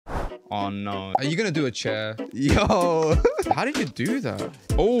Oh no. Are you gonna do a chair? Yo. How did you do that?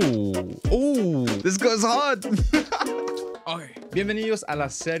 Oh, this goes hard. Okay. Bienvenidos a la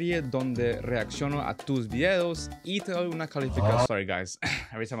serie donde reacciono a tus videos y te doy una calificación. Sorry guys,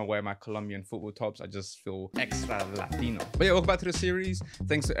 every time I wear my Colombian football tops, I just feel extra Latino. But yeah, welcome back to the series.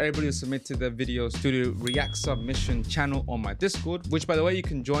 Thanks to everybody who submitted their videos to the React Submission channel on my Discord, which by the way, you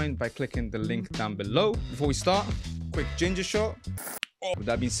can join by clicking the link down below. Before we start, quick ginger shot. With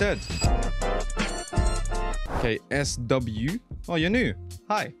that being said, okay, SW. Oh, you're new.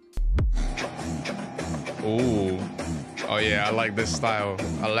 Hi. Oh yeah, I like this style.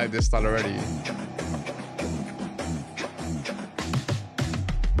 I like this style already.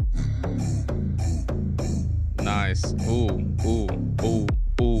 Nice.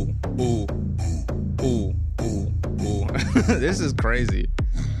 This is crazy.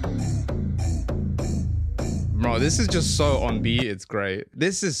 Bro, this is just so on beat, it's great.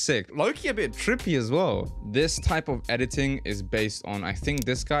 This is sick. Low-key a bit trippy as well. This type of editing is based on, I think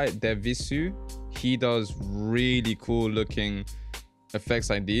this guy, Devisu, he does really cool looking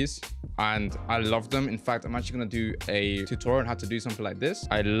effects like these. And I love them. In fact, I'm actually gonna do a tutorial on how to do something like this.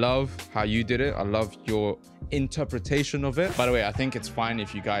 I love how you did it. I love your interpretation of it. By the way, I think it's fine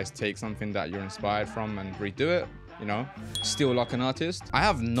if you guys take something that you're inspired from and redo it. You know, still like an artist. I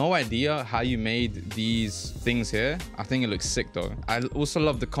have no idea how you made these things here. I think it looks sick though. I also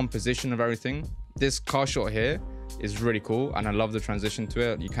love the composition of everything. This car shot here is really cool, and I love the transition to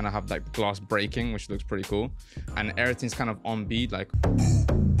it. You kind of have like glass breaking, which looks pretty cool, and everything's kind of on beat. Like,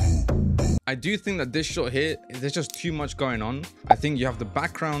 I do think that this shot here, there's just too much going on. I think you have the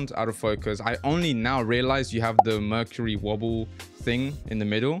background out of focus. I only now realize you have the Mercury wobble thing in the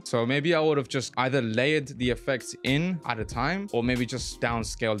middle. So maybe I would have just either layered the effects in at a time, or maybe just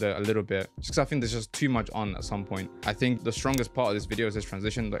downscaled it a little bit, just because I think there's just too much on at some point. I think the strongest part of this video is this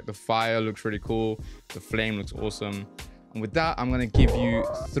transition. Like the fire looks really cool. The flame looks awesome. And with that, I'm going to give you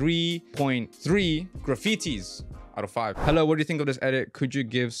 3.3 graffitis out of 5. Hello, what do you think of this edit? Could you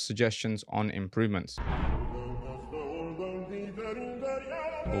give suggestions on improvements?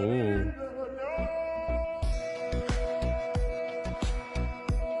 Oh.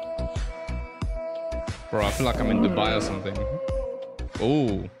 Bro, I feel like I'm in Dubai or something.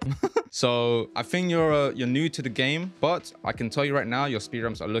 Oh. So I think you're new to the game, but I can tell you right now, your speed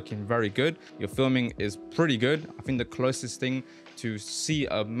ramps are looking very good. Your filming is pretty good. I think the closest thing to see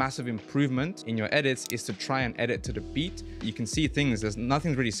a massive improvement in your edits is to try and edit to the beat. You can see things, there's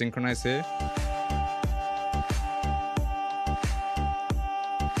nothing really synchronized here.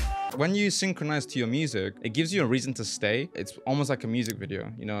 When you synchronize to your music, it gives you a reason to stay. It's almost like a music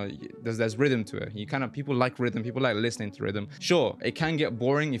video. You know, there's rhythm to it. People like rhythm. People like listening to rhythm. Sure, it can get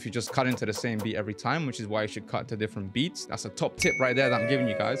boring if you just cut into the same beat every time, which is why you should cut to different beats. That's a top tip right there that I'm giving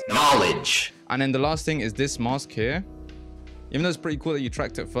you guys. Knowledge. And then the last thing is this mask here. Even though it's pretty cool that you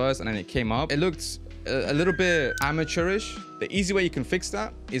tracked it first and then it came up, it looked a little bit amateurish. The easy way you can fix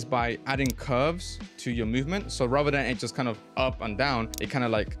that is by adding curves to your movement. So rather than it just kind of up and down, it kind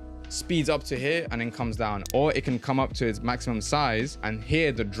of like speeds up to here and then comes down, or it can come up to its maximum size, and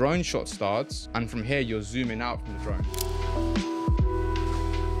here the drone shot starts, and from here you're zooming out from the drone.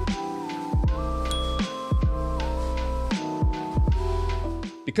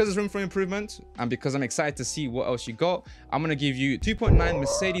 Because there's room for improvement, and because I'm excited to see what else you got, I'm gonna give you 2.9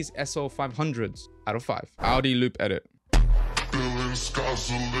 Mercedes SL 500s out of 5. Audi loop edit.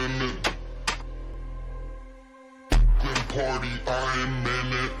 Party, I'm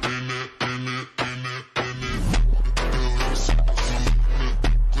in it.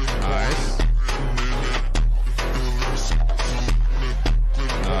 Nice.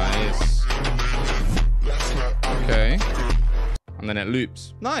 Nice. Okay. And then it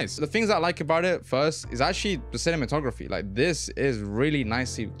loops. Nice. The things I like about it first is actually the cinematography. Like, this is really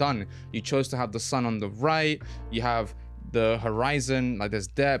nicely done. You chose to have the sun on the right. You have the horizon, like there's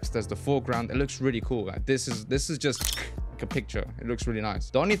depth, there's the foreground. It looks really cool. Like this is just like a picture. It looks really nice.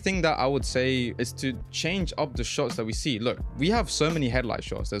 The only thing that I would say is to change up the shots that we see. Look, we have so many headlight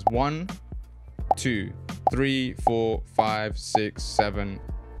shots. There's 1, 2, 3, 4, 5, 6, 7,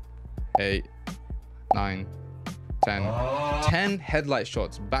 8, 9, 10 headlight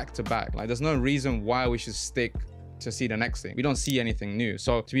shots back to back. Like, there's no reason why we should stick to see the next thing. We don't see anything new.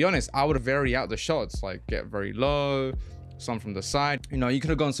 So to be honest, I would vary out the shots, like get very low, some from the side. You know, you could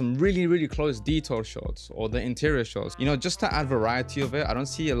have gone some really close detail shots or the interior shots, you know, just to add variety of it. I don't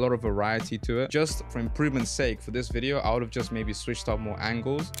see a lot of variety to it. Just for improvement's sake, for this video, I would have just maybe switched up more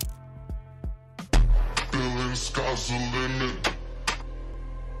angles.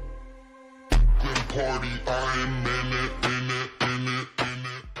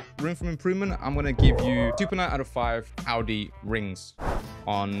 room for improvement, I'm gonna give you 2.9 out of 5 Audi rings.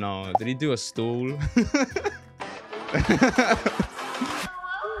 Oh no, did he do a stool?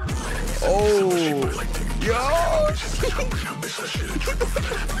 Oh, yo!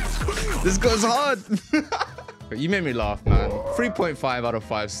 This goes hard. You made me laugh, man. 3.5 out of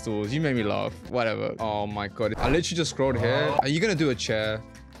 5 stools. You made me laugh. Whatever. Oh my god. I literally just scrolled here. Are you gonna do a chair?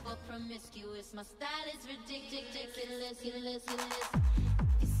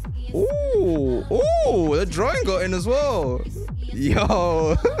 Ooh, ooh, the drawing got in as well.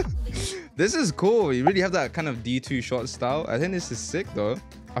 Yo. This is cool. You really have that kind of D2 shot style. I think this is sick though.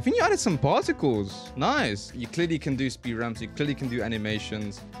 I think you added some particles. Nice. You clearly can do speed ramps. You clearly can do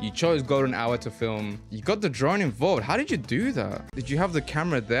animations. You chose golden hour to film. You got the drone involved. How did you do that? Did you have the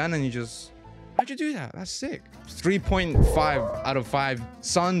camera there and then you just... How'd you do that? That's sick. 3.5 out of 5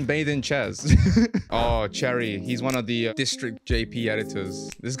 sunbathing chairs. Oh, Cherry. He's one of the District JP editors.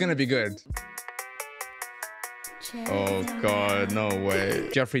 This is gonna be good. Oh god, no way.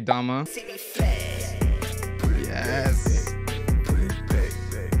 Jeffrey Dahmer. Yes.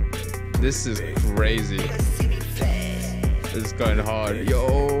 This is crazy. This is going hard.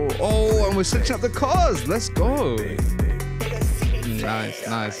 Yo. Oh, and we're switching up the cars. Let's go. Nice,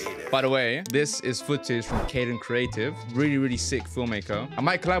 nice. By the way, this is footage from Caden Creative. Really, really sick filmmaker. I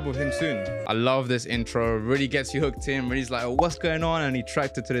might collab with him soon. I love this intro. Really gets you hooked in. Really like, oh, what's going on? And he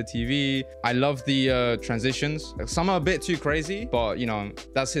tracked it to the TV. I love the transitions. Some are a bit too crazy, but you know,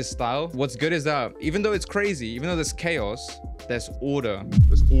 that's his style. What's good is that even though it's crazy, even though there's chaos, there's order.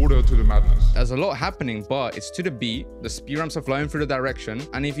 There's order to the madness. There's a lot happening, but it's to the beat. The speed ramps are flowing through the direction.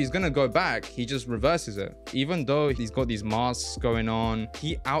 And if he's gonna go back, he just reverses it. Even though he's got these masks going on,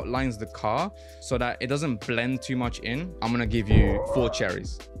 he outlines the car so that it doesn't blend too much in. I'm gonna give you 4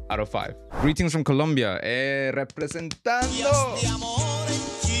 cherries out of 5. Greetings from Colombia. Representando.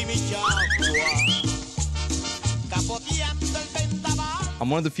 I'm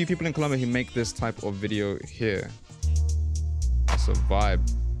one of the few people in Colombia who make this type of video here. That's a vibe.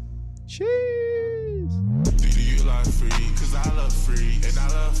 Cheers. Do you like free? Cause I love free. And I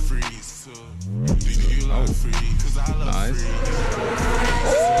love free too. Do you like free? Cause I love free.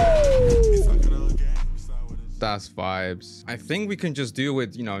 That's vibes. I think we can just do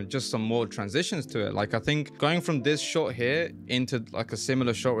with, you know, just some more transitions to it. Like, I think going from this shot here into like a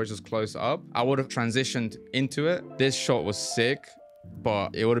similar shot where it's just close up, I would have transitioned into it. This shot was sick,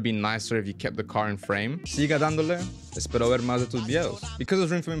 but it would have been nicer if you kept the car in frame. Siga dándole. Espero ver más de tus videos. Because of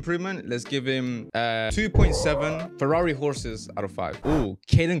room for improvement, let's give him 2.7 Ferrari horses out of 5. Ooh,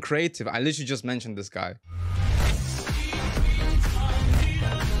 Caden Creative. I literally just mentioned this guy.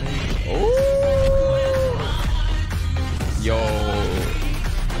 Ooh. Yo.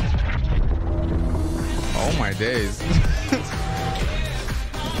 Oh my days.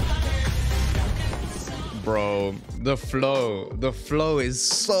 Bro, the flow is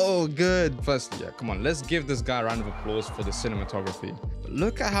so good. First, yeah, come on, let's give this guy a round of applause for the cinematography.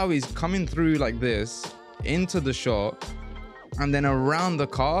 Look at how he's coming through like this into the shot and then around the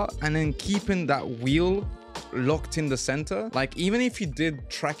car and then keeping that wheel locked in the center. Like, even if you did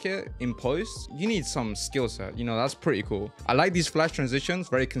track it in post, you need some skill set, you know. That's pretty cool. I like these flash transitions,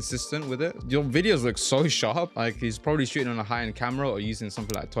 very consistent with it. Your videos look so sharp. Like, he's probably shooting on a high-end camera or using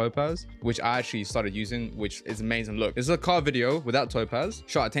something like Topaz, which I actually started using, which is amazing. Look, this is a car video without Topaz,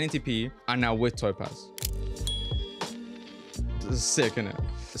 shot at 1080p, and now with Topaz. This is sick, isn't it?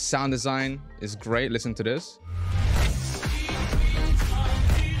 The sound design is great. Listen to this.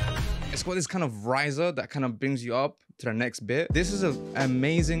 It's got this kind of riser that kind of brings you up to the next bit. This is an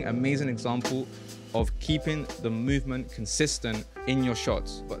amazing, amazing example of keeping the movement consistent in your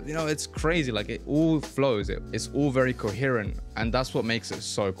shots. But you know, it's crazy. Like, it all flows. It's all very coherent. And that's what makes it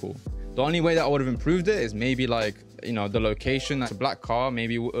so cool. The only way that I would have improved it is maybe like, you know, the location. It's a black car.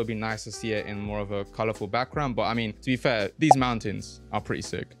 Maybe it would be nice to see it in more of a colorful background. But I mean, to be fair, these mountains are pretty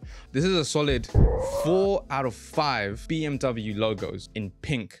sick. This is a solid 4 out of 5 BMW logos in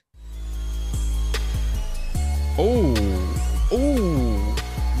pink. Oh,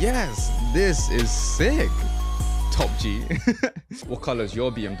 yes, this is sick. Top G. What color is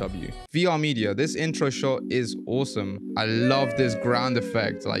your BMW? VR Media, this intro shot is awesome. I love this ground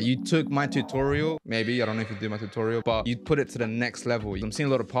effect. Like, you took my tutorial, maybe, I don't know if you did my tutorial, but you put it to the next level. I'm seeing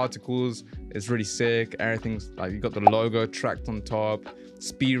a lot of particles. It's really sick. Everything's like, you got the logo tracked on top.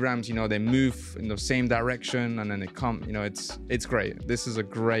 Speed ramps, you know, they move in the same direction and then they come, you know, it's great. This is a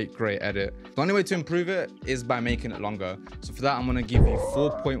great edit. The only way to improve it is by making it longer. So for that, I'm gonna give you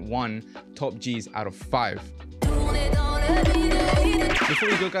 4.1 top Gs out of 5. Before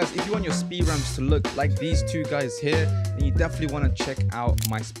we go, guys, if you want your speed ramps to look like these two guys here, then you definitely want to check out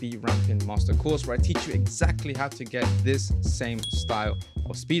my speed ramping master course, where I teach you exactly how to get this same style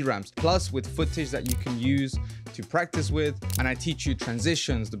of speed ramps, plus with footage that you can use to practice with. And I teach you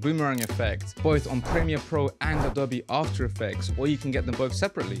transitions, the boomerang effect, both on Premiere Pro and Adobe After Effects, or you can get them both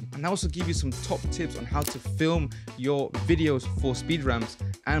separately. And I also give you some top tips on how to film your videos for speed ramps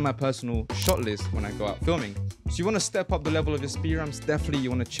and my personal shot list when I go out filming. So you want to step up the level of your speed ramps, definitely you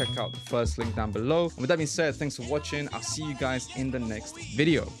want to check out the first link down below. And with that being said, thanks for watching. I'll see you guys in the next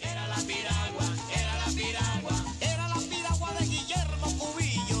video.